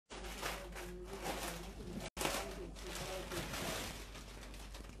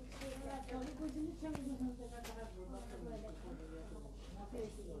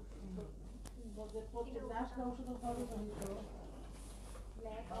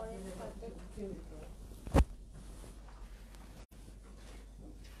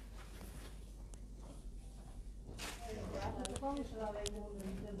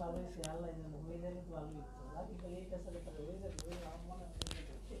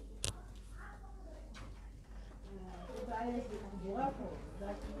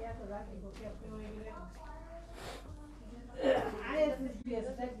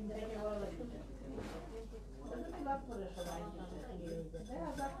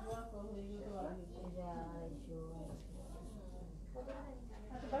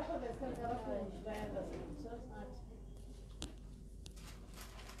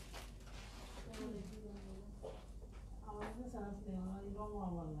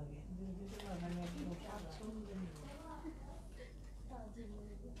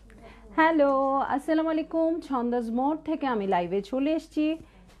Hello, আসসালামু আলাইকুম। ছন্দাস mode থেকে আমি লাইভে চলে এসেছি।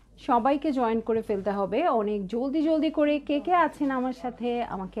 সবাইকে জয়েন করে ফেলতে হবে অনেক জলদি জলদি করে। কে কে আছেন আমার সাথে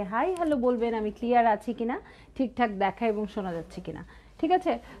আমাকে হাই হ্যালো বলবেন, আমি ক্লিয়ার আছি কিনা, ঠিকঠাক দেখা এবং শোনা যাচ্ছে কিনা। ঠিক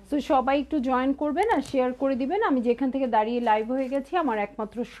আছে, সো সবাই একটু জয়েন করবেন আর শেয়ার করে দিবেন। আমি যেখান থেকে দাঁড়িয়ে লাইভ হয়ে গেছি, আমার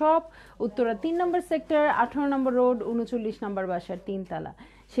একমাত্র শপ উত্তরা 3 নম্বর সেক্টর, 18 নম্বর রোড, 39 নম্বর বাসার 3 তলা,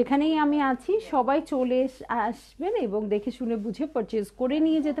 সেখানেই আমি আছি। সবাই চলে আসবেন এবং দেখে শুনে বুঝে পারচেজ করে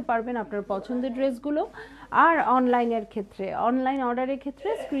নিয়ে যেতে পারবেন আপনার পছন্দের ড্রেসগুলো। আর অনলাইনের ক্ষেত্রে, অনলাইন অর্ডারের ক্ষেত্রে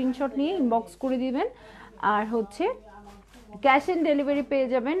স্ক্রিনশট নিয়ে ইনবক্স করে দিবেন। আর হচ্ছে ক্যাশ অন ডেলিভারি পেয়ে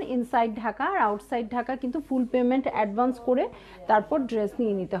যাবেন ইনসাইড ঢাকা আর আউটসাইড ঢাকা, কিন্তু ফুল পেমেন্ট অ্যাডভান্স করে তারপর ড্রেস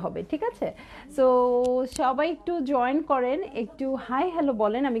নিয়ে নিতে হবে। ঠিক আছে, সো সবাই একটু জয়েন করেন, একটু হাই হ্যালো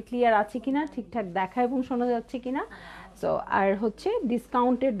বলেন, আমি ক্লিয়ার আছি কিনা, ঠিকঠাক দেখা এবং শোনা যাচ্ছে কিনা। সো আর হচ্ছে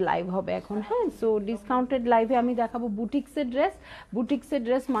ডিসকাউন্টেড লাইভ হবে এখন। হ্যাঁ, সো ডিসকাউন্টেড লাইভে আমি দেখাবো বুটিক্সের ড্রেস। বুটিক্সের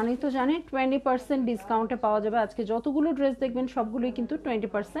ড্রেস মানেই তো জানেন 20% ডিসকাউন্টে পাওয়া যাবে। আজকে যতগুলো ড্রেস দেখবেন সবগুলোই কিন্তু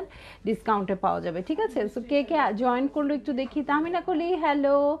 20% ডিসকাউন্টে পাওয়া যাবে। ঠিক আছে, সো কে কে জয়েন করলো একটু দেখি। তাহমিনা কলি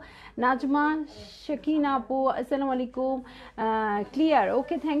হ্যালো, নাজমা শাকিনা আপু আসসালামু আলাইকুম, clear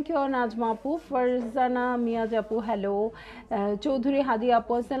okay, thank you Nazma আপু। ফারজানা মিয়াজ আপু হ্যালো, চৌধুরী হাদি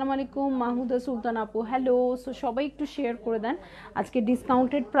আপু আসসালামু আলাইকুম, মাহমুদা সুলতান আপু হ্যালো। সো সবাই একটু শেয়ার করে দেন। আজকে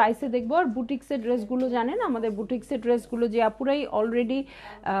ডিসকাউন্টেড প্রাইসে দেখবো। আর বুটিক্সের ড্রেসগুলো জানেন, আমাদের বুটিক্সের ড্রেসগুলো যে আপুরাই অলরেডি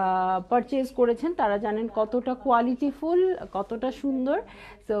পারচেজ করেছেন তারা জানেন কতটা কোয়ালিটিফুল, কতটা সুন্দর।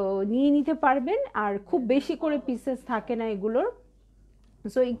 সো নিয়ে নিতে পারবেন। আর খুব বেশি করে পিসেস থাকে না এগুলোর,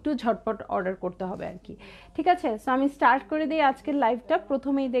 সো একটু ঝটপট অর্ডার করতে হবে আর কি। ঠিক আছে, সো আমি স্টার্ট করে দিই আজকের লাইভটা।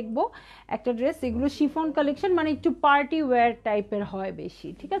 প্রথমেই দেখব একটা ড্রেস, এগুলো শিফন কালেকশন, মানে একটু পার্টি ওয়্যার টাইপের হয় বেশি।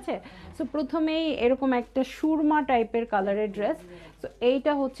 ঠিক আছে, সো প্রথমেই এরকম একটা সুরমা টাইপের কালারের ড্রেস। সো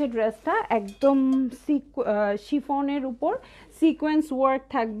এইটা হচ্ছে ড্রেসটা একদম শিফনের উপর সিকোয়েন্স ওয়ার্ক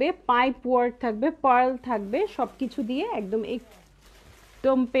থাকবে, পাইপ ওয়ার্ক থাকবে, পার্ল থাকবে, সব কিছু দিয়ে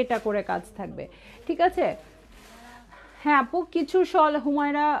একদম পেটা করে কাজ থাকবে। ঠিক আছে, হ্যাঁ আপু, কিছু শল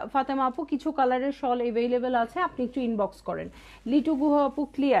হুমায়রা ফাতেমা আপু, কিছু কালারের শল অ্যাভেলেবেল আছে, আপনি একটু ইনবক্স করেন। লিটু গুহ আপু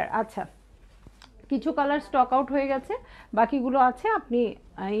ক্লিয়ার, আচ্ছা কিছু কালার স্টক আউট হয়ে গেছে, বাকিগুলো আছে, আপনি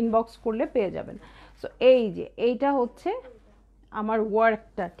ইনবক্স করলে পেয়ে যাবেন। সো এই যে এইটা হচ্ছে আমার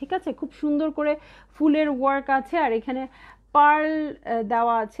ওয়ার্কটা। ঠিক আছে, খুব সুন্দর করে ফুলের ওয়ার্ক আছে, আর এখানে পার্ল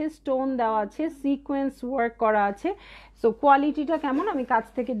দেওয়া আছে, স্টোন দেওয়া আছে, সিকোয়েন্স ওয়ার্ক করা আছে। সো কোয়ালিটিটা কেমন আমি কাছ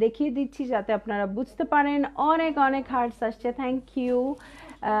থেকে দেখিয়ে দিচ্ছি যাতে আপনারা বুঝতে পারেন। অনেক অনেক হার্টস আসছে, থ্যাংক ইউ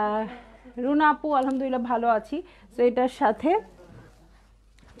রুনা আপু, আলহামদুলিল্লাহ ভালো আছি। সো এটার সাথে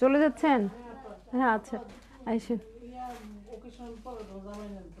চলে যাচ্ছেন? হ্যাঁ আচ্ছা, আইসেন।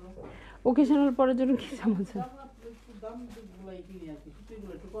 ওকেশনাল পরের জন্য কি চামচেন?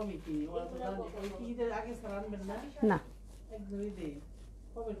 না,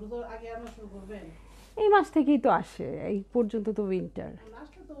 এই মাস থেকেই তো আসে, এই পর্যন্ত তো উইন্টার।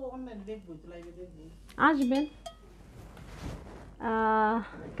 আসবেন।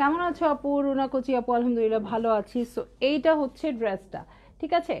 কেমন আছো আপু? রুনা কোচি আপু, আলহামদুলিল্লাহ ভালো আছি। সো এইটা হচ্ছে ড্রেসটা।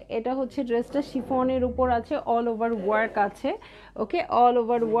 ঠিক আছে, এটা হচ্ছে ড্রেসটা, শিফনের উপর আছে, অল ওভার ওয়ার্ক আছে। ওকে, অল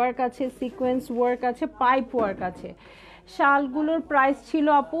ওভার ওয়ার্ক আছে, সিকোয়েন্স ওয়ার্ক আছে, পাইপ ওয়ার্ক আছে। শালগুলোর প্রাইস ছিল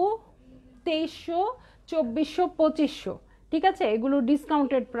আপু 2300, 2400, 2500। ঠিক আছে, এগুলো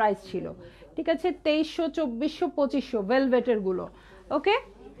ডিসকাউন্টেড প্রাইস ছিল। ঠিক আছে, 2300, 2400, 2500 ভেলভেটের গুলো। ওকে,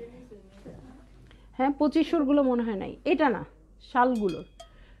 হ্যাঁ 2500 গুলো মনে হয় নাই, এটা না,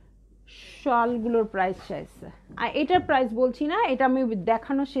 শালগুলোর প্রাইস চাইছে। আর এটার প্রাইস বলছি না, এটা আমি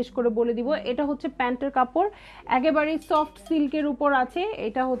দেখানো শেষ করে বলে দিব। এটা হচ্ছে প্যান্টের কাপড়, একেবারেই সফট সিল্কের উপর আছে,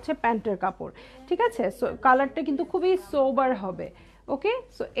 এটা হচ্ছে প্যান্টের কাপড়। ঠিক আছে, সো কালারটা কিন্তু খুবই সোবার হবে। ওকে,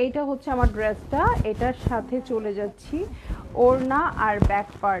 সো এইটা হচ্ছে আমার ড্রেসটা। এটার সাথে চলে যাচ্ছি ওড়না আর ব্যাক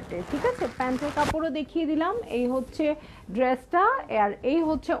পার্টে, ঠিক আছে। প্যান্টের কাপড়ও দেখিয়ে দিলাম। এই হচ্ছে ড্রেসটা, আর এই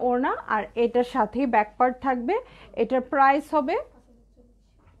হচ্ছে ওড়না, আর এটার সাথেই ব্যাক পার্ট থাকবে। এটার প্রাইস হবে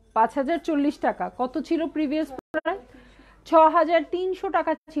 5040 টাকা। কত ছিল প্রিভিয়াস প্রাইস? 6300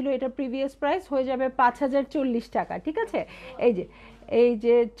 টাকা ছিল এটা প্রিভিয়াস প্রাইস, হয়ে যাবে 5040 টাকা, ঠিক আছে। এই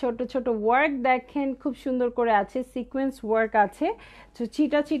যে ছোট ছোট ওয়ার্ক দেখেন, খুব সুন্দর করে আছে, সিকোয়েন্স ওয়ার্ক আছে, তো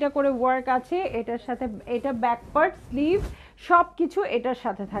চিটা চিটা করে ওয়ার্ক আছে এটার সাথে। এটা ব্যাক পার্ট, স্লিভ সব কিছু এটার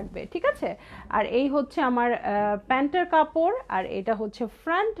সাথে থাকবে, ঠিক আছে। আর এই হচ্ছে আমার প্যান্টের কাপড়, আর এটা হচ্ছে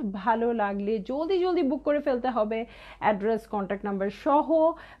ফ্রন্ট। ভালো লাগলে জলদি জলদি বুক করে ফেলতে হবে, অ্যাড্রেস কন্ট্যাক্ট নাম্বার সহ।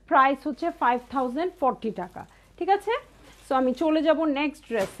 প্রাইস হচ্ছে 5040 টাকা, ঠিক আছে। সো আমি চলে যাব নেক্সট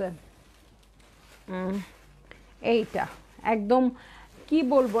ড্রেসে। এইটা একদম কি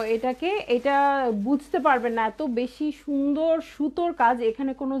বলবো এটাকে, এটা বুঝতে পারবেন না, এত বেশি সুন্দর সুতোর কাজ।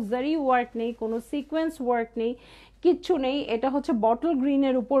 এখানে কোনো জারি ওয়ার্ক নেই, কোনো সিকোয়েন্স ওয়ার্ক নেই, কিচ্ছু নেই। এটা হচ্ছে বটল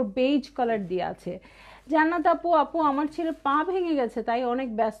গ্রিনের উপর বেজ কালার দিয়ে আছে। জান্নাত আপু, আপু আমার ছেলে পা ভেঙে গেছে, তাই অনেক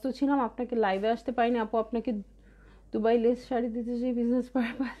ব্যস্ত ছিলাম, আপনাকে লাইভে আসতে পারিনি আপু। আপনাকে দুবাই লেস শাড়ি দিতে চাই বিজনেস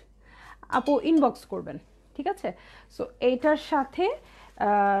পারপাস, আপু ইনবক্স করবেন, ঠিক আছে। সো এইটার সাথে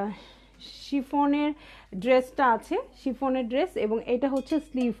শিফনের ড্রেসটা আছে, শিফনের ড্রেস, এবং এটা হচ্ছে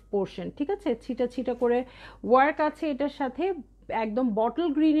স্লিভ পোর্শন, ঠিক আছে। ছিটা ছিটা করে ওয়ার্ক আছে এটার সাথে, একদম বটল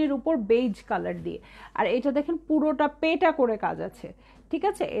গ্রিনের উপর বেজ কালার দিয়ে। আর এটা দেখেন পুরোটা পেটা করে কাজ আছে, ঠিক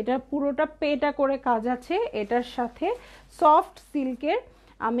আছে। এটা পুরোটা পেটা করে কাজ আছে। এটার সাথে সফট সিল্কের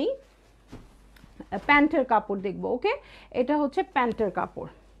আমি প্যান্টের কাপড় দেখবো, ওকে। এটা হচ্ছে প্যান্টের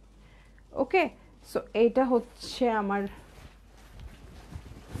কাপড়, ওকে। সো এইটা হচ্ছে আমার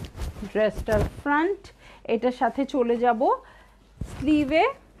ড্রেসটার ফ্রন্ট। এটার সাথে চলে যাব স্লিভে,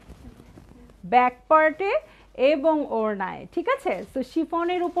 ব্যাক পার্টে এবং ওড়নায়, ঠিক আছে। সো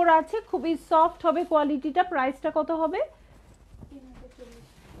শিফনের উপর আছে, খুবই সফট হবে কোয়ালিটিটা। প্রাইসটা কত হবে?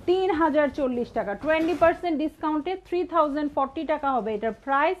 3040 টাকা। 20% ডিসকাউন্টে 3040 টাকা হবে এটার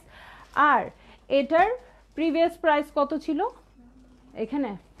প্রাইস। আর এটার প্রিভিয়াস প্রাইস কত ছিল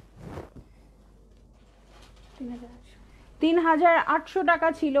এখানে? 3800 টাকা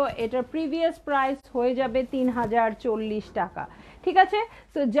ছিল। এটার প্রিভিয়াস প্রাইস হয়ে যাবে 3040 টাকা, ঠিক আছে।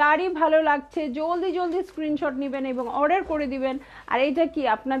 তো যারই ভালো লাগছে জলদি জলদি স্ক্রিনশট নেবেন এবং অর্ডার করে দিবেন। আর এটা কি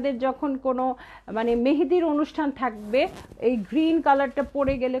আপনাদের যখন কোনো মানে মেহেদির অনুষ্ঠান থাকবে, এই গ্রিন কালারটা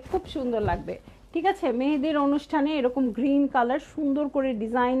পরে গেলে খুব সুন্দর লাগবে, ঠিক আছে। মেহেদির অনুষ্ঠানে এরকম গ্রিন কালার সুন্দর করে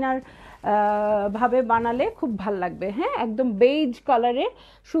ডিজাইনার ভাবে বানালে খুব ভাল লাগবে, হ্যাঁ। একদম বেজ কালারে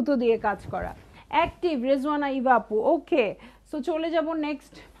সুতো দিয়ে কাজ করা। অ্যাক্টিভ রেজওয়ানা ইভা আপু, ওকে। সো চলে যাব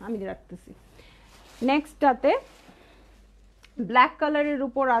নেক্সট, আমি রাখতেছি নেক্সটটাতে। ব্ল্যাক কালারের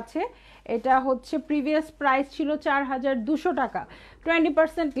উপর আছে। এটা হচ্ছে প্রিভিয়াস প্রাইস ছিল 4200 টাকা,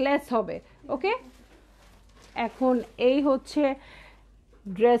 20% লেস হবে, ওকে। এখন এই হচ্ছে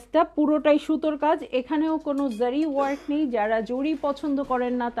ড্রেসটা, পুরোটাই সুতোর কাজ, এখানেও কোনো জারি ওয়ার্ক নেই। যারা জরি পছন্দ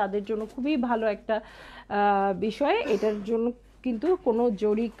করেন না তাদের জন্য খুবই ভালো একটা বিষয়, এটার জন্য কিন্তু কোনো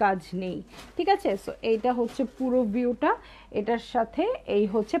জরি কাজ নেই, ঠিক আছে। সো এইটা হচ্ছে পুরো ভিউটা। এটার সাথে এই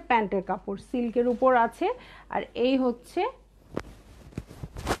হচ্ছে প্যান্টের কাপড়, সিল্কের উপর আছে। আর এই হচ্ছে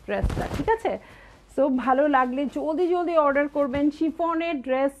ড্রেসটা, ঠিক আছে। সো ভালো লাগলে জলদি জলদি অর্ডার করবেন। শিফনের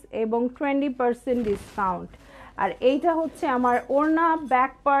ড্রেস এবং 20% ডিসকাউন্ট। আর এইটা হচ্ছে আমার ওড়না,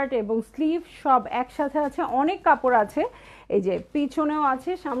 ব্যাক পার্ট এবং স্লিভ সব একসাথে আছে। অনেক কাপড় আছে, এই যে পিছনেও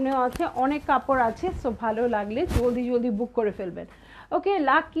আছে, সামনেও আছে, অনেক কাপড় আছে। সো ভালো লাগলে জলদি জলদি বুক করে ফেলবেন, ওকে।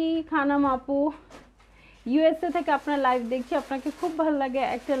 লাকি খানাম আপু, ইউএসএ থেকে আপনার লাইভ দেখছি, আপনাকে খুব ভালো লাগে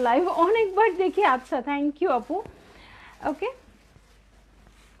একটা লাইভ অনেকবার দেখি। আচ্ছা, থ্যাংক ইউ আপু, ওকে।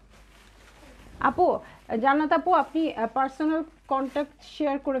 আপু জান্নাত আপু, আপনি পার্সোনাল কন্ট্যাক্ট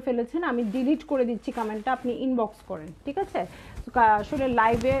শেয়ার করে ফেলেছেন, আমি ডিলিট করে দিচ্ছি কমেন্টটা, আপনি ইনবক্স করেন, ঠিক আছে। আসলে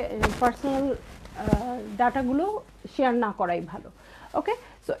লাইভে পার্সোনাল ডাটাগুলো শেয়ার না করাই ভালো, ওকে।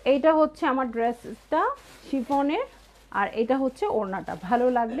 সো এইটা হচ্ছে আমার ড্রেসটা শিফনের, আর এটা হচ্ছে ওড়নাটা। ভালো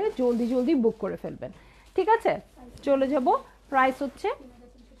লাগলে জলদি জলদি বুক করে ফেলবেন, ঠিক আছে। চলে যাব, প্রাইস হচ্ছে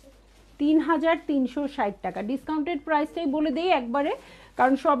 3360 টাকা। ডিসকাউন্টেড প্রাইসটাই বলে দিই একবারে,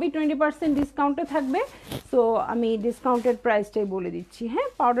 কারণ সবই 20% ডিসকাউন্টে থাকবে। সো আমি ডিসকাউন্টেড প্রাইসটাই বলে দিচ্ছি, হ্যাঁ।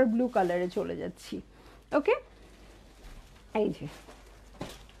 পাউডার ব্লু কালারে চলে যাচ্ছি, ওকে। এই যে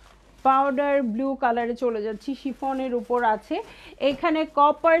পাউডার ব্লু কালারে চলে যাচ্ছি, শিফনের উপর আছে। এখানে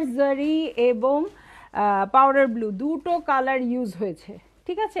কপার জারি এবং পাউডার ব্লু দুটো কালার ইউজ হয়েছে,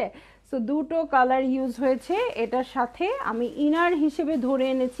 ঠিক আছে। সো দুটো কালার ইউজ হয়েছে। এটার সাথে আমি ইনার হিসেবে ধরে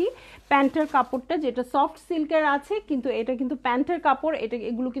এনেছি প্যান্টের কাপড়টা, যেটা সফট সিল্কের আছে, কিন্তু এটা কিন্তু প্যান্টের কাপড়,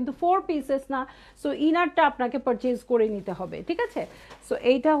 এগুলো কিন্তু 4 পিসেস না। সো ইনারটা আপনাকে পারচেজ করে নিতে হবে, ঠিক আছে। সো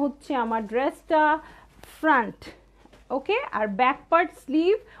এইটা হচ্ছে আমার ড্রেসটা ফ্রন্ট, ওকে, আর ব্যাক পার্ট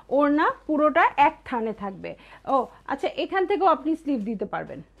স্লিভ ওড়না পুরোটা এক থানে থাকবে। ও আচ্ছা, এখান থেকেও আপনি স্লিভ দিতে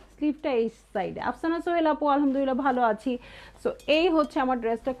পারবেন, স্লিভটা এই সাইডে। আফসানা সোহেল আপু আলহামদুলিল্লাহ ভালো আছি। সো এই হচ্ছে আমার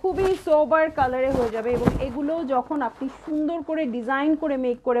ড্রেসটা, খুবই সোবার কালারে হয়ে যাবে এবং এগুলো যখন আপনি সুন্দর করে ডিজাইন করে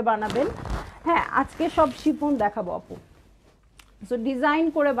মেক করে বানাবেন, হ্যাঁ আজকে সব শিফন দেখাবো আপু, সো ডিজাইন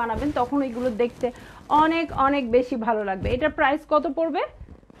করে বানাবেন তখন এগুলো দেখতে অনেক অনেক বেশি ভালো লাগবে। এটার প্রাইস কত পড়বে?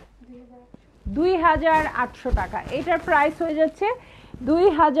 2800 টাকা। এটার প্রাইস হয়ে যাচ্ছে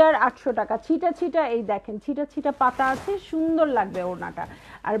 2800 টাকা। ছিটা ছিটা এই দেখেন, ছিটা ছিটা পাতা আছে, সুন্দর লাগবে ওড়নাটা।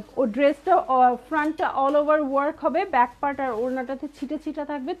 আর ও ড্রেসটা ফ্রন্টটা অল ওভার ওয়ার্ক হবে, ব্যাক পার্ট আর ওড়নাটাতে ছিটা ছিটা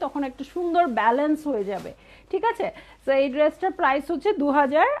থাকবে, তখন একটা সুন্দর ব্যালেন্স হয়ে যাবে। ঠিক আছে, তো এই ড্রেসটার প্রাইস হচ্ছে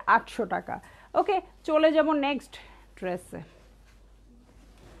 2800 টাকা। ওকে, চলে যাব নেক্সট ড্রেসে।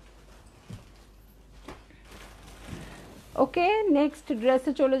 ওকে, নেক্সট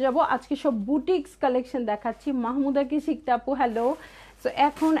ড্রেসে চলে যাব। আজকে সব বুটিক্স কালেকশন দেখাচ্ছি। মাহমুদা কি শিখতে আপু হ্যালো। সো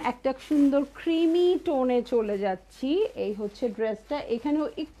এখন একটা সুন্দর ক্রিমি টোনে চলে যাচ্ছি। এই হচ্ছে ড্রেসটা, এখানেও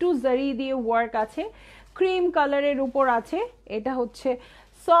একটু জারি দিয়ে ওয়ার্ক আছে, ক্রিম কালারের উপর আছে। এটা হচ্ছে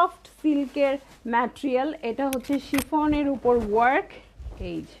সফট সিল্কের ম্যাটেরিয়াল, এটা হচ্ছে শিফনের উপর ওয়ার্ক,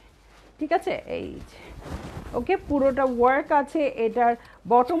 এই যে ঠিক আছে এই যে। ওকে, পুরোটা ওয়ার্ক আছে। এটার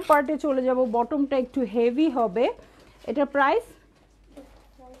বটম পার্টে চলে যাব, বটমটা একটু হেভি হবে। এটার প্রাইস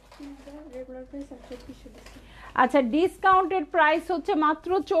আচ্ছা ডিসকাউন্টেড প্রাইস হচ্ছে মাত্র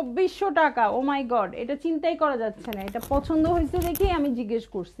 2400 টাকা। ও মাই গড, এটা চিন্তাই করা যাচ্ছে না। এটা পছন্দ হয়েছে দেখেই আমি জিজ্ঞেস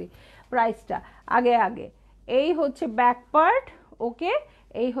করছি প্রাইসটা আগে আগে। এই হচ্ছে ব্যাক পার্ট, ওকে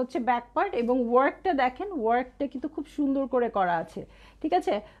এই হচ্ছে ব্যাক পার্ট এবং ওয়ার্কটা দেখেন, ওয়ার্কটা কিন্তু খুব সুন্দর করে করা আছে। ঠিক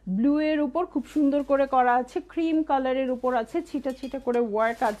আছে, ব্লু এর উপর খুব সুন্দর করে করা আছে, ক্রিম কালারের উপর আছে, ছিটা ছিটা করে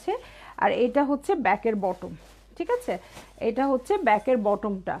ওয়ার্ক আছে। আর এটা হচ্ছে ব্যাকের বটম। ঠিক আছে, এটা হচ্ছে ব্যাকের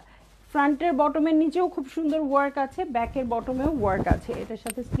বটমটা। ফ্রন্টের বটমের নিচেও খুব সুন্দর ওয়ার্ক আছে, ব্যাকের বটমেও ওয়ার্ক আছে। এটার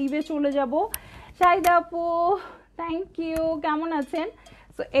সাথে স্লিভে চলে যাব। শাহিদা আপু থ্যাংক ইউ, কেমন আছেন?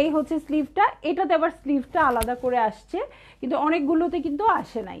 সো এই হচ্ছে স্লিভটা, এটাতে আবার স্লিভটা আলাদা করে আসছে, কিন্তু অনেকগুলোতে কিন্তু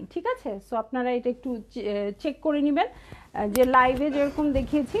আসে নাই। ঠিক আছে, সো আপনারা এটা একটু চেক করে নেবেন, যে লাইভে যেরকম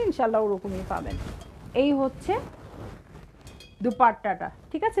দেখিয়েছি ইনশাল্লাহ ওরকমই পাবেন। এই হচ্ছে দুপাট্টাটা।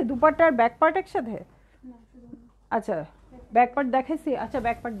 ঠিক আছে, দুপাট্টার ব্যাক পার্ট একসাথে, আচ্ছা ব্যাক পার্ট দেখাইছি, আচ্ছা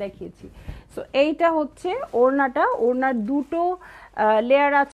ব্যাক পার্ট দেখিয়েছি। সো এইটা হচ্ছে ওড়নাটা, ওড়নার দুটো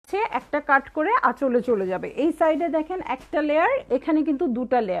লেয়ার আছে, একটা কাট করে আঁচলে চলে যাবে। এই সাইডে দেখেন একটা লেয়ার, এখানে কিন্তু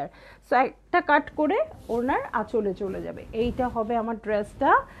দুটা লেয়ার, সো একটা কাট করে ওড়নার আঁচলে চলে যাবে। এইটা হবে আমার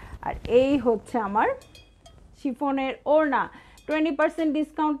ড্রেসটা। আর এই হচ্ছে আমার শিফনের ওড়না, 20%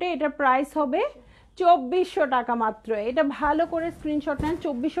 ডিসকাউন্টে এটার প্রাইস হবে 2400 টাকা মাত্র। এটা ভালো করে স্ক্রিনশট নেন,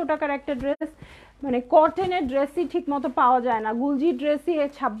 2400 টাকার একটা ড্রেস, মানে কটনের ড্রেসই ঠিক মতো পাওয়া যায় না, গুলজি ড্রেসই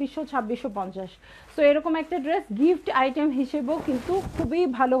 2600-2650। সো এরকম একটা ড্রেস গিফট আইটেম হিসেবেও কিন্তু খুবই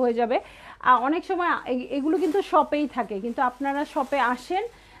ভালো হয়ে যাবে। অনেক সময় এগুলো কিন্তু শপেই থাকে, কিন্তু আপনারা শপে আসেন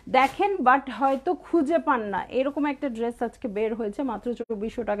দেখেন বাট হয়তো খুঁজে পান না। এরকম একটা ড্রেস আজকে বের হয়েছে মাত্র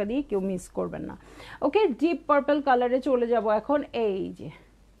 2400 টাকা দিয়ে, কেউ মিস করবেন না। ওকে, ডিপ পার্পল কালারে চলে যাব এখন। এই যে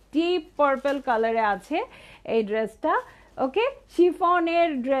ডিপ পার্পল কালারে আছে এই ড্রেসটা। ওকে, শিফনের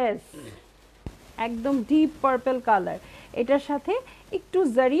ড্রেস, একদম ডিপ পার্পল কালার, এটার সাথে একটু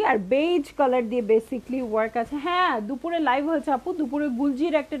জারি আর বেজ কালার দিয়ে বেসিকলি ওয়ার্ক আছে। হ্যাঁ দুপুরে লাইভ হয়েছে আপু, দুপুরে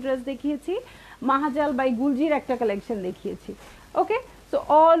গুলজির একটা ড্রেস দেখিয়েছি, মাহাজাল বাই গুলজির একটা কালেকশন দেখিয়েছি। ওকে, সো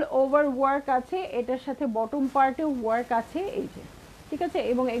অল ওভার ওয়ার্ক আছে, এটার সাথে বটম পার্টেও ওয়ার্ক আছে এই যে। ঠিক আছে,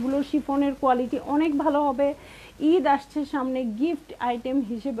 এবং এগুলোর শিফনের কোয়ালিটি অনেক ভালো হবে, ঈদ আসছে সামনে, গিফট আইটেম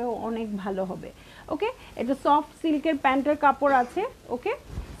হিসেবেও অনেক ভালো হবে। ওকে, এটা সফট সিল্কের প্যান্টের কাপড় আছে। ওকে,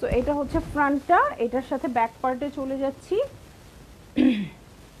 তো এটা হচ্ছে ফ্রন্টটা, এটার সাথে ব্যাক পার্টে চলে যাচ্ছি।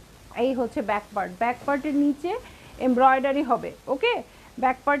 এই হচ্ছে ব্যাক পার্ট, ব্যাক পার্টের নিচে এমব্রয়ডারি হবে। ওকে,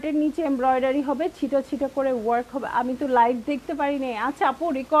 ব্যাক পার্টের নিচে এমব্রয়ডারি হবে, ছিটা ছিটা করে ওয়ার্ক হবে। আমি তো লাইভ দেখতে পারি না, আচ্ছা আপু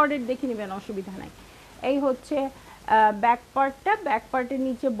রেকর্ডেড দেখে নেবেন, অসুবিধা নাই। এই হচ্ছে ব্যাক পার্টটা, ব্যাক পার্টের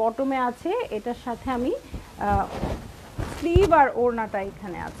নিচে বটমে আছে, এটার সাথে আমি স্লিভ আর ওড়নাটা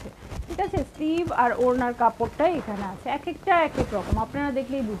এখানে আছে। ঠিক আছে, স্লিভ আর ওড়নার কাপড়টা এখানে আছে, এক একটা এক এক রকম, আপনারা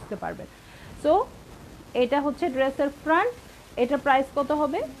দেখলেই বুঝতে পারবেন। সো এটা হচ্ছে ড্রেসের ফ্রন্ট, এটা প্রাইস কত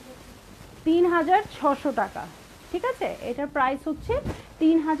হবে? 3600 টাকা। ঠিক আছে, এটার প্রাইস হচ্ছে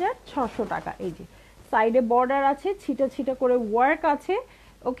 3600 টাকা। এই যে সাইডে বর্ডার আছে, ছিটা ছিটা করে ওয়ার্ক আছে।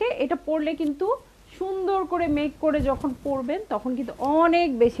 ওকে, এটা পরলে কিন্তু সুন্দর করে মেক করে যখন পরবেন তখন কিন্তু অনেক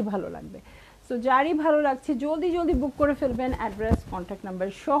বেশি ভালো লাগবে। সো যারই ভালো লাগছে জলদি জলদি বুক করে ফেলবেন, অ্যাড্রেস কন্ট্যাক্ট নাম্বার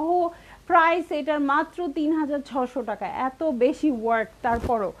সহ। প্রাইস এটার মাত্র 3600 টাকা, এত বেশি ওয়ার্ক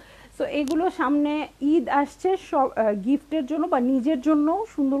তারপরও। সো এগুলো সামনে ঈদ আসছে, সব গিফটের জন্য বা নিজের জন্য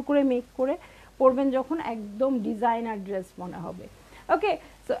সুন্দর করে মেক করে পরবেন যখন একদম ডিজাইনার ড্রেস মনে হবে। ওকে,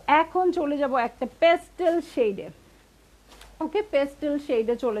 সো এখন চলে যাব একটা পেস্টেল শেডে। ওকে, পেস্টেল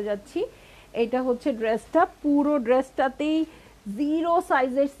শেডে চলে যাচ্ছি। এটা হচ্ছে ড্রেসটা, পুরো ড্রেসটাতেই 0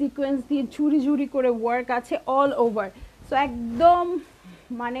 সাইজের সিকোয়েন্স দিয়ে ঝুরি ঝুরি করে ওয়ার্ক আছে অল ওভার। সো একদম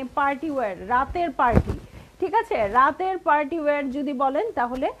মানে পার্টি ওয়্যার, রাতের পার্টি, ঠিক আছে, রাতের পার্টি ওয়্যার যদি বলেন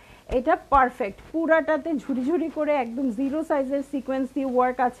তাহলে এটা পারফেক্ট। পুরাটাতে ঝুরি ঝুরি করে একদম 0 সাইজের সিকোয়েন্স দিয়ে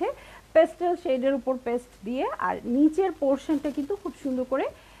ওয়ার্ক আছে পেস্টেল শেডের উপর পেস্ট দিয়ে, আর নিচের পোর্শনটা কিন্তু খুব সুন্দর করে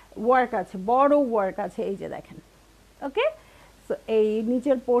ওয়ার্ক আছে, বড় ওয়ার্ক আছে, এই যে দেখেন। ওকে, সো এই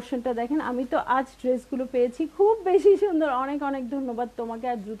নিচের পোর্শনটা দেখেন। আমি তো আজ ড্রেসগুলো পেয়েছি খুব বেশি সুন্দর, অনেক অনেক ধন্যবাদ তোমাকে,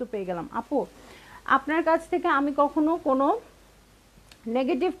 আর দ্রুত পেয়ে গেলাম আপু। আপনার কাছ থেকে আমি কখনো কোনো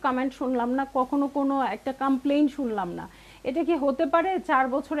নেগেটিভ কমেন্ট শুনলাম না, কখনো কোনো একটা কমপ্লেইন শুনলাম না। এটা কি হতে পারে 4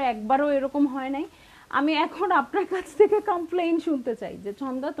 বছরে একবারও এরকম হয় নাই? আমি এখন আপনার কাছ থেকে কমপ্লেইন শুনতে চাই যে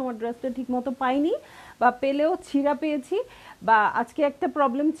ছন্দা তোমার ড্রেসটা ঠিক মতো পাইনি, বা পেলেও ছিঁড়া পেয়েছি, বা আজকে একটা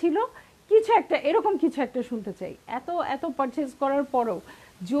প্রবলেম ছিল, কিছু একটা এরকম কিছু একটা শুনতে চাই। এত এত পারচেজ করার পরেও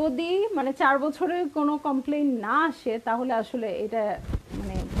যদি মানে 4 বছরে কোনো কমপ্লেইন না আসে তাহলে আসলে এটা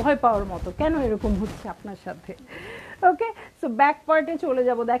মানে ভয় পাওয়ার মতো। কেন এরকম হচ্ছে আপনার সাথে? ওকে, সো ব্যাক পার্টে চলে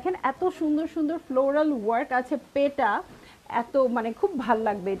যাব। দেখেন এত সুন্দর সুন্দর ফ্লোরাল ওয়ার্ক আছে, পেটা এত মানে খুব ভাল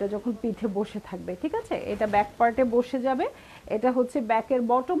লাগবে এটা যখন পিঠে বসে থাকবে। ঠিক আছে, এটা ব্যাক পার্টে বসে যাবে। এটা হচ্ছে ব্যাকের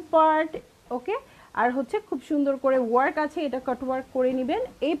বটম পার্ট। ওকে, আর হচ্ছে খুব সুন্দর করে ওয়ার্ক আছে, এটা কাট ওয়ার্ক করে নেবেন।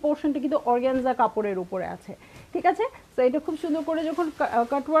 এই পোর্শনটা কিন্তু অর্গানজা কাপড়ের উপরে আছে। ঠিক আছে, তো এটা খুব সুন্দর করে যখন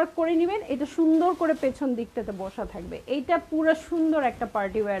কাট ওয়ার্ক করে নেবেন, এটা সুন্দর করে পেছন দিকটাতে বসা থাকবে। এইটা পুরো সুন্দর একটা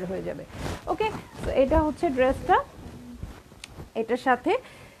পার্টি ওয়্যার হয়ে যাবে। ওকে, তো এটা হচ্ছে ড্রেসটা, এটার সাথে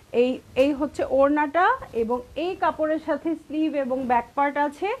এই হচ্ছে ওড়নাটা, এবং এই কাপড়ের সাথে স্লিভ এবং ব্যাক পার্ট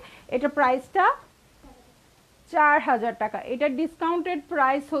আছে। এটা প্রাইসটা 4000 টাকা। এটা ডিসকাউন্টেড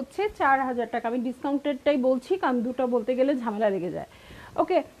প্রাইস হচ্ছে 4000 টাকা। আমি ডিসকাউন্টেডটাই বলছি কারণ দুটো বলতে গেলে ঝামেলা লেগে যায়।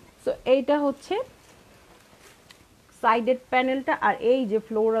 ওকে, সো এইটা হচ্ছে সাইডের প্যানেলটা, আর এই যে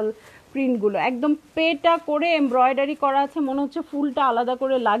ফ্লোরাল প্রিন্টগুলো একদম পেটা করে এমব্রয়ডারি করা আছে, মনে হচ্ছে ফুলটা আলাদা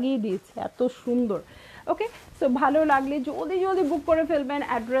করে লাগিয়ে দিয়েছে, এত সুন্দর। ওকে, সো ভালো লাগলে জলদি জলদি বুক করে ফেলবেন।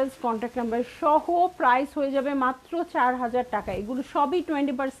 অ্যাড্রেস, কন্ট্যাক্ট নাম্বার সহ প্রাইস হয়ে যাবে মাত্র 4000 টাকা। এগুলো সবই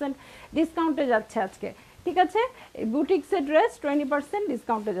 20% ডিসকাউন্টে যাচ্ছে আজকে। ঠিক আছে, বুটিক্সের ড্রেস 20%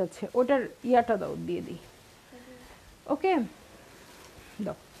 ডিসকাউন্টে যাচ্ছে। ওটার ইয়াটা দাও, দিয়ে দিই। ওকে,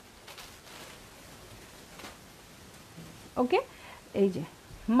 দাও। ওকে, এই যে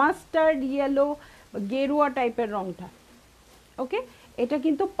মাস্টার্ড ইয়েলো গেরুয়া টাইপের রংটা। ওকে, এটা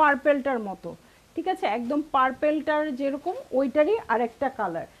কিন্তু পার্পেলটার মতো। ঠিক আছে, একদম পার্পেলটার যেরকম ওইটারই আরেকটা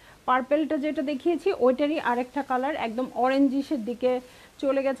কালার। পার্পেলটা যেটা দেখিয়েছি ওইটারই আরেকটা কালার, একদম অরেঞ্জিশের দিকে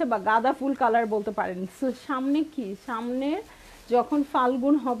চলে গেছে, বা গাঁদা ফুল কালার বলতে পারেন। সো সামনে কি, সামনে যখন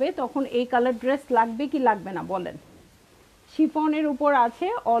ফাল্গুন হবে তখন এই কালার ড্রেস লাগবে কি লাগবে না বলেন? শিফনের উপর আছে,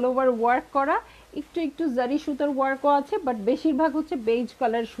 অল ওভার ওয়ার্ক করা, একটু একটু জারি সুতার ওয়ার্কও আছে, বাট বেশিরভাগ হচ্ছে বেজ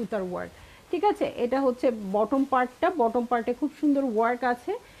কালার সুতার ওয়ার্ক। ঠিক আছে, এটা হচ্ছে বটম পার্টটা। বটম পার্টে খুব সুন্দর ওয়ার্ক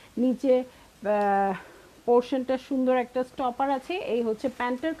আছে, নিচে পোর্শনটা সুন্দর একটা স্টপার আছে। এই হচ্ছে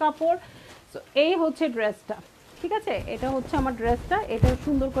প্যান্টের কাপড়। সো এই হচ্ছে ড্রেসটা। ঠিক আছে, এটা হচ্ছে আমার ড্রেসটা। এটা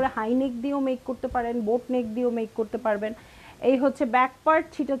সুন্দর করে হাই নেক দিয়েও মেক করতে পারেন, বোট নেক দিয়েও মেক করতে পারবেন। এই হচ্ছে ব্যাক পার্ট,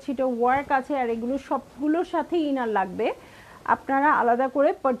 ছিটা ছিটা ওয়ার্ক আছে, আর এগুলো সবগুলোর সাথেই ইনার লাগবে। আপনারা আলাদা করে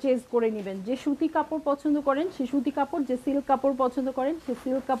পারচেজ করে নেবেন। যে সুতি কাপড় পছন্দ করেন সে সুতি কাপড়, যে সিল্ক কাপড় পছন্দ করেন সে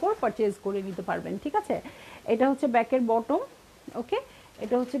সিল্ক কাপড় পারচেজ করে নিতে পারবেন। ঠিক আছে, এটা হচ্ছে ব্যাকের বটম। ওকে,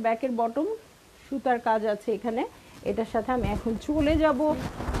 এটা হচ্ছে ব্যাকের বটম, সুতার কাজ আছে এখানে। এটার সাথে আমি এখন চলে যাব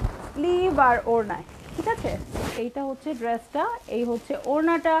স্লিভ আর ওড়নায়। ঠিক আছে, এইটা হচ্ছে ড্রেসটা, এই হচ্ছে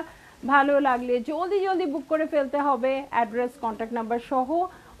ওড়নাটা। ভালো লাগলে জলদি জলদি বুক করে ফেলতে হবে, অ্যাড্রেস, কন্ট্যাক্ট নাম্বার সহ।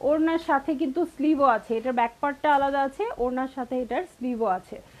 ওড়নার সাথে কিন্তু স্লিভও আছে, এটার ব্যাক পার্টটা আলাদা আছে, ওড়নার সাথে এটার স্লিভও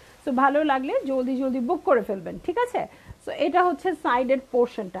আছে। সো ভালো লাগলে জলদি জলদি বুক করে ফেলবেন। ঠিক আছে, সো এটা হচ্ছে সাইডের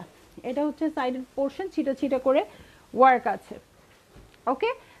পোর্শনটা, এটা হচ্ছে সাইডের পোর্শন, ছিটা ছিটা করে ওয়ার্ক আছে। ওকে,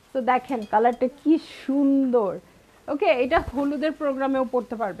 তো দেখেন কালারটা কি সুন্দর। ওকে, এটা হলুদের প্রোগ্রামেও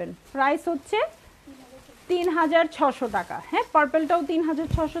পড়তে পারবেন। প্রাইস হচ্ছে 3600 টাকা। হ্যাঁ, পার্পেলটাও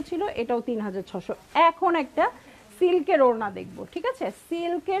 3600 ছিল, এটাও 3600। এখন একটা সিল্কের ওড়না দেখবো। ঠিক আছে,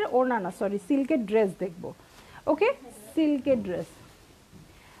 সিল্কের ওড়না না, সরি, সিল্কের ড্রেস দেখবো। ওকে, সিল্কের ড্রেস।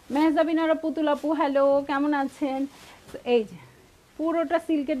 মেহজাবিনারা পুতুল আপু, হ্যালো, কেমন আছেন? এই যে পুরোটা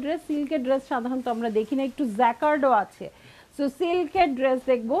সিল্কের ড্রেস। সিল্কের ড্রেস সাধারণত আমরা দেখি না, একটু জ্যাকার্ডও আছে। সো সিল্কের ড্রেস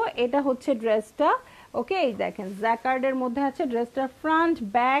দেখবো। এটা হচ্ছে ড্রেসটা। ওকে, এই দেখেন জ্যাকার্ডের মধ্যে আছে। ড্রেসটার ফ্রন্ট,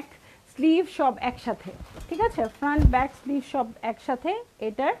 ব্যাক, স্লিভ সব একসাথে। ঠিক আছে, ফ্রন্ট, ব্যাক, স্লিভ সব একসাথে।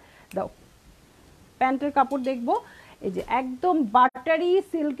 এটার দাও প্যান্টের কাপড় দেখবো। এই যে একদম বাটারি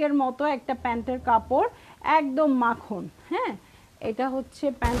সিল্কের মতো একটা প্যান্টের কাপড়, একদম মাখন। হ্যাঁ, এটা হচ্ছে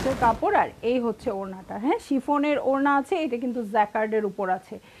প্যান্টের কাপড় আর এই হচ্ছে ওড়নাটা। হ্যাঁ, শিফনের ওড়না আছে, এটা কিন্তু জ্যাকার্ডের উপর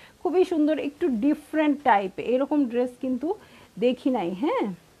আছে, খুবই সুন্দর, একটু ডিফারেন্ট টাইপ। এরকম ড্রেস কিন্তু দেখি নাই। হ্যাঁ,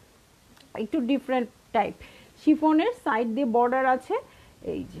 একটু ডিফারেন্ট টাইপ, শিফনের সাইড দিয়ে বর্ডার আছে,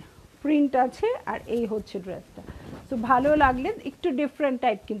 এই যে প্রিন্ট আছে, আর এই হচ্ছে ড্রেসটা। তো ভালো লাগলে, একটু ডিফারেন্ট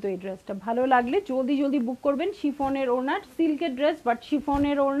টাইপ কিন্তু এই ড্রেসটা, ভালো লাগলে জলদি জলদি বুক করবেন। শিফনের ওড়না, সিল্কের ড্রেস বাট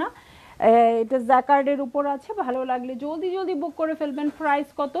শিফনের ওড়না, এটা জ্যাকার্ডের উপর আছে, ভালো লাগলে জলদি জলদি বুক করে ফেলবেন। প্রাইস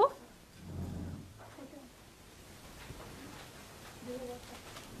কত?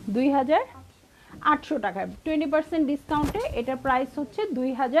 2800 টাকা, 20% ডিসকাউন্টে এটার প্রাইস হচ্ছে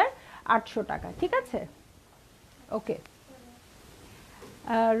 2800 টাকা। ঠিক আছে, ওকে।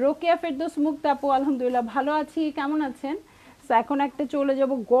 রোকেয়া ফেরদৌস মুক্তা আপু, আলহামদুলিল্লাহ ভালো আছি, কেমন আছেন? সো এখন একটা চলে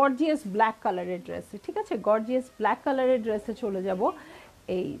যাব গর্জিয়াস ব্ল্যাক কালারের ড্রেসে। ঠিক আছে, গর্জিয়াস ব্ল্যাক কালারের ড্রেসে চলে যাব।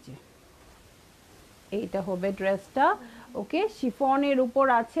 এই যে এইটা হবে ড্রেসটা। ওকে, শিফনের উপর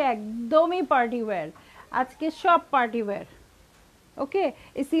আছে, একদমই পার্টি ওয়্যার, আজকে সব পার্টি ওয়্যার। ওকে,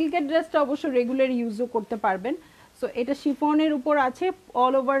 এই সিল্কের ড্রেসটা অবশ্য রেগুলার ইউজও করতে পারবেন। সো এটা শিফনের উপর আছে,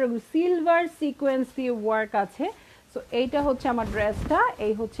 অল ওভার সিলভার সিকোয়েন্স দিয়ে ওয়ার্ক আছে। সো এইটা হচ্ছে আমার ড্রেসটা,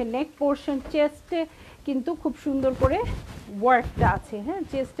 এই হচ্ছে নেক পোর্শন, চেস্টে কিন্তু খুব সুন্দর করে ওয়ার্কটা আছে। হ্যাঁ,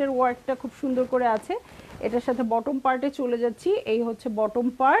 চেস্টের ওয়ার্কটা খুব সুন্দর করে আছে। এটার সাথে বটম পার্টে চলে যাচ্ছি, এই হচ্ছে বটম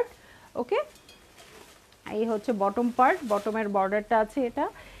পার্ট। ওকে, এই হচ্ছে বটম পার্ট, বটমের বর্ডারটা আছে এটা,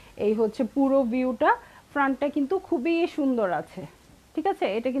 এই হচ্ছে পুরো ভিউটা। ফ্রন্টটা কিন্তু খুবই সুন্দর আছে। ঠিক আছে,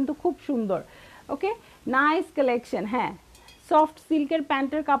 এটা কিন্তু খুব সুন্দর। ওকে, নাইস কালেকশন। হ্যাঁ, সফট সিল্কের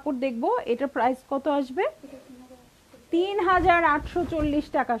প্যান্টের কাপড় দেখবো, এটার প্রাইস কত আসবে? 3840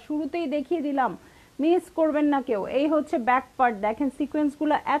 টাকা। শুরুতেই দেখিয়ে দিলাম, মিস করবেন না কেউ। এই হচ্ছে ব্যাক পার্ট, দেখেন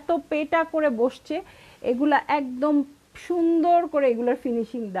সিকোয়েন্সগুলো এত পেটা করে বসছে, এগুলা একদম সুন্দর করে এগুলোর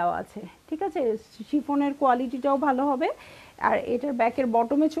ফিনিশিং দেওয়া আছে। ঠিক আছে, শিফনের কোয়ালিটিটাও ভালো হবে। আর এটার ব্যাকের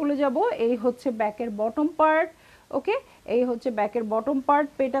বটমে চলে যাব, এই হচ্ছে ব্যাকের বটম পার্ট। ওকে, এই হচ্ছে ব্যাকের বটম পার্ট,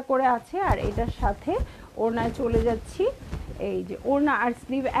 পেটা করে আছে। আর এটার সাথে ওড়নায় চলে যাচ্ছি, এই যে ওড়না আর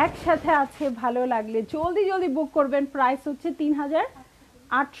স্লিভ একসাথে আছে। ভালো লাগলে জলদি জলদি বুক করবেন। প্রাইস হচ্ছে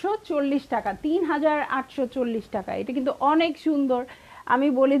 3840 টাকা, 3840 টাকা। এটা কিন্তু অনেক সুন্দর, আমি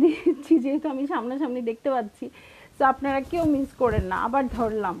বলে দিচ্ছি যেহেতু আমি সামনাসামনি দেখতে পাচ্ছি, তো আপনারা কেউ মিস করেন না। আবার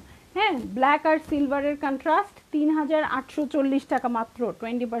ধরলাম, হ্যাঁ, ব্ল্যাক আর সিলভারের কন্ট্রাস্ট, 3840 টাকা মাত্র,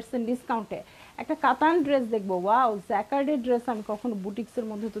 20% ডিসকাউন্টে। একটা কাতান ড্রেস দেখবো, ওয়াও, জ্যাকার্ডের ড্রেস আমি কখনো বুটিক্সের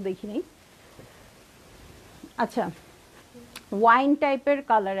মধ্যে তো দেখি নাই। আচ্ছা, ওয়াইন টাইপের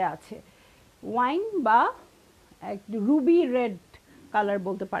কালারে আছে, ওয়াইন বা রুবি রেড কালার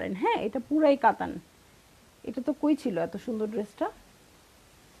বলতে পারেন। হ্যাঁ, এটা পুরাই কাতান। এটা তো কই ছিল এত সুন্দর ড্রেসটা?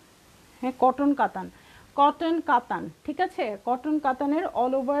 হ্যাঁ, কটন কাতান, কটন কাতান। ঠিক আছে, কটন কাতানের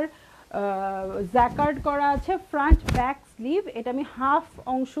অল ওভার জ্যাকার্ড করা আছে, ফ্রন্ট ব্যাক স্লিভ। এটা আমি হাফ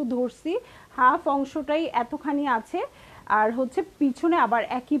অংশ ধরছি, হাফ অংশটাই এতখানি আছে, আর হচ্ছে পিছনে আবার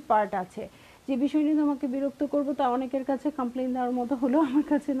একই পার্ট আছে। যে বিষয় নিয়ে তোমাকে বিরক্ত করবো তা অনেকের কাছে কমপ্লেন দেওয়ার মতো হলো, আমার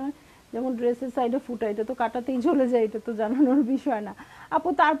কাছে নয়। যেমন ড্রেসের সাইডে ফুটা, এটা তো কাটাতেই চলে যায়, এটা তো জানানোর বিষয় না আপু।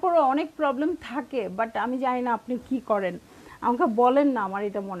 তারপরও অনেক প্রবলেম থাকে, বাট আমি জানি না আপনি কি করেন, আমাকে বলেন না, আমার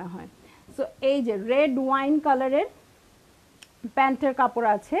এটা মনে হয়। সো এই যে রেড ওয়াইন কালারের প্যান্টের কাপড়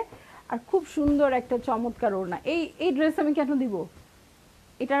আছে, আর খুব সুন্দর একটা চমৎকার ওড়না। এই ড্রেস আমি কেন দিব?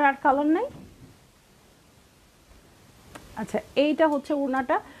 এটার আর কালার নাই। আচ্ছা, এইটা হচ্ছে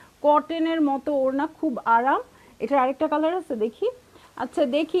ওড়নাটা, কটনের মতো ওড়না, খুব আরাম। এটার আরেকটা কালার আছে দেখি। আচ্ছা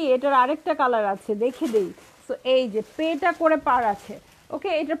দেখি, এটার আরেকটা কালার আছে, দেখে দেই। সো এই যে পেটা করে পার আছে। ওকে,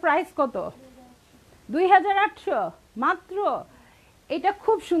 এটার প্রাইস কত? 2800 মাত্র। এটা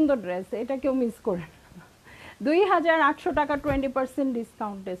খুব সুন্দর ড্রেস, এটা কেউ মিস করে না। 2800 টাকা, 20%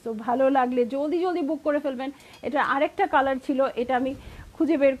 ডিসকাউন্টে। সো ভালো লাগলে জলদি জলদি বুক করে ফেলবেন। এটা আরেকটা কালার ছিল, এটা আমি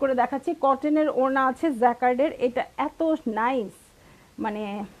খুঁজে বের করে দেখাচ্ছি। কটনের ওড়না আছে জ্যাকার্ডের, এটা এত নাইস, মানে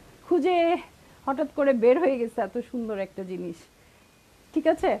খুঁজে হঠাৎ করে বের হয়ে গেছে এত সুন্দর একটা জিনিস। ঠিক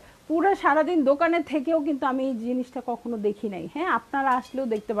আছে, পুরো সারাদিন দোকানে থেকেও কিন্তু আমি এই জিনিসটা কখনো দেখি নাই। হ্যাঁ, আপনারা আসলেও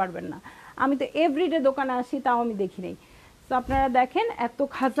দেখতে পারবেন না, আমি তো এভরিডে দোকানে আসি, তাও আমি দেখি নাই। তো আপনারা দেখেন, এত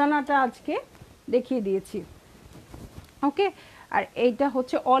খাজানাটা আজকে দেখিয়ে দিয়েছি। ওকে, আর এইটা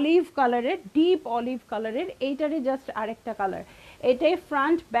হচ্ছে অলিভ কালারের, ডিপ অলিভ কালারের, এইটারই জাস্ট আরেকটা কালার। এটাই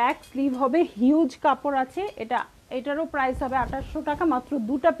ফ্রন্ট ব্যাক স্লিভ হবে, হিউজ কাপড় আছে। এটারও প্রাইস হবে 2800 টাকা, মাত্র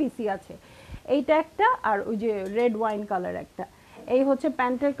দুটা পিসি আছে, এইটা একটা আর ওই যে রেড ওয়াইন কালার একটা। এই হচ্ছে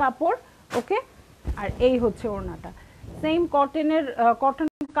প্যান্টের কাপড়। ওকে, আর এই হচ্ছে ওড়নাটা, সেম কটনের, কটন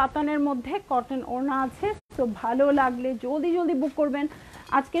কাতানের মধ্যে কটন ওড়না আছে। তো ভালো লাগলে জলদি জলদি বুক করবেন।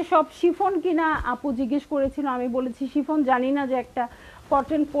 আজকে সব শিফন কিনা আপু জিজ্ঞেস করেছিল, আমি বলেছি শিফন জানি না, যে একটা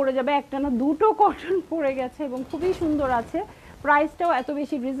কটন পরে যাবে, একটা না দুটো কটন পরে গেছে এবং খুবই সুন্দর আছে। প্রাইসটাও এত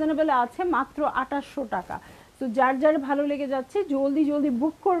বেশি রিজনেবল আছে, মাত্র 2800 টাকা। তো যার যার ভালো লেগে যাচ্ছে জলদি জলদি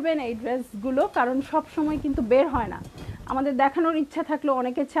বুক করবেন এই ড্রেসগুলো, কারণ সব সময় কিন্তু বের হয় না। আমাদের দেখানোর ইচ্ছা থাকলেও,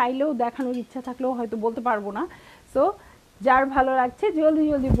 অনেকে চাইলেও দেখানোর ইচ্ছা থাকলেও হয়তো বলতে পারবো না। সো যার ভালো লাগছে জলদি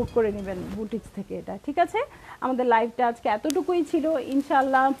জলদি বুক করে নেবেন বুটিক্স থেকে এটা, ঠিক আছে? আমাদের লাইভটা আজকে এতটুকুই ছিল,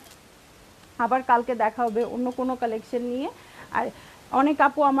 ইনশাল্লাহ আবার কালকে দেখা হবে অন্য কোনো কালেকশন নিয়ে। আর অনেক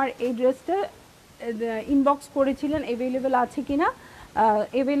আপু আমার এই ড্রেসটা ইনবক্স করেছিলেন অ্যাভেলেবেল আছে কিনা,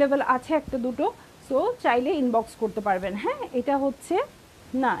 অ্যাভেলেবেল আছে একটা দুটো, সো চাইলে ইনবক্স করতে পারবেন। হ্যাঁ, এটা হচ্ছে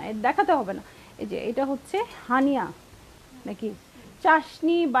না দেখাতে হবে না, এই যে এটা হচ্ছে হানিয়া নাকি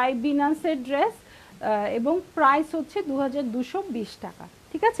চাশনি বাই বিনান্সের ড্রেস, এবং প্রাইস হচ্ছে 2220 টাকা,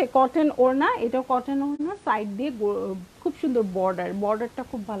 ঠিক আছে? কটন ওড়না, এটা কটন ওড়না, সাইড দিয়ে খুব সুন্দর বর্ডারটা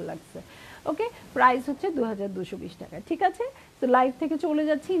খুব ভালো লাগছে। ওকে, প্রাইস হচ্ছে 2220 টাকা, ঠিক আছে? তো লাইভ থেকে চলে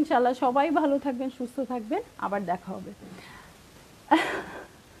যাচ্ছি, ইনশাল্লাহ সবাই ভালো থাকবেন, সুস্থ থাকবেন, আবার দেখা হবে।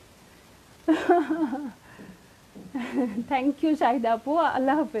 থ্যাংক ইউ শাহিদা আপু,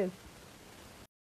 আল্লাহ হাফেজ।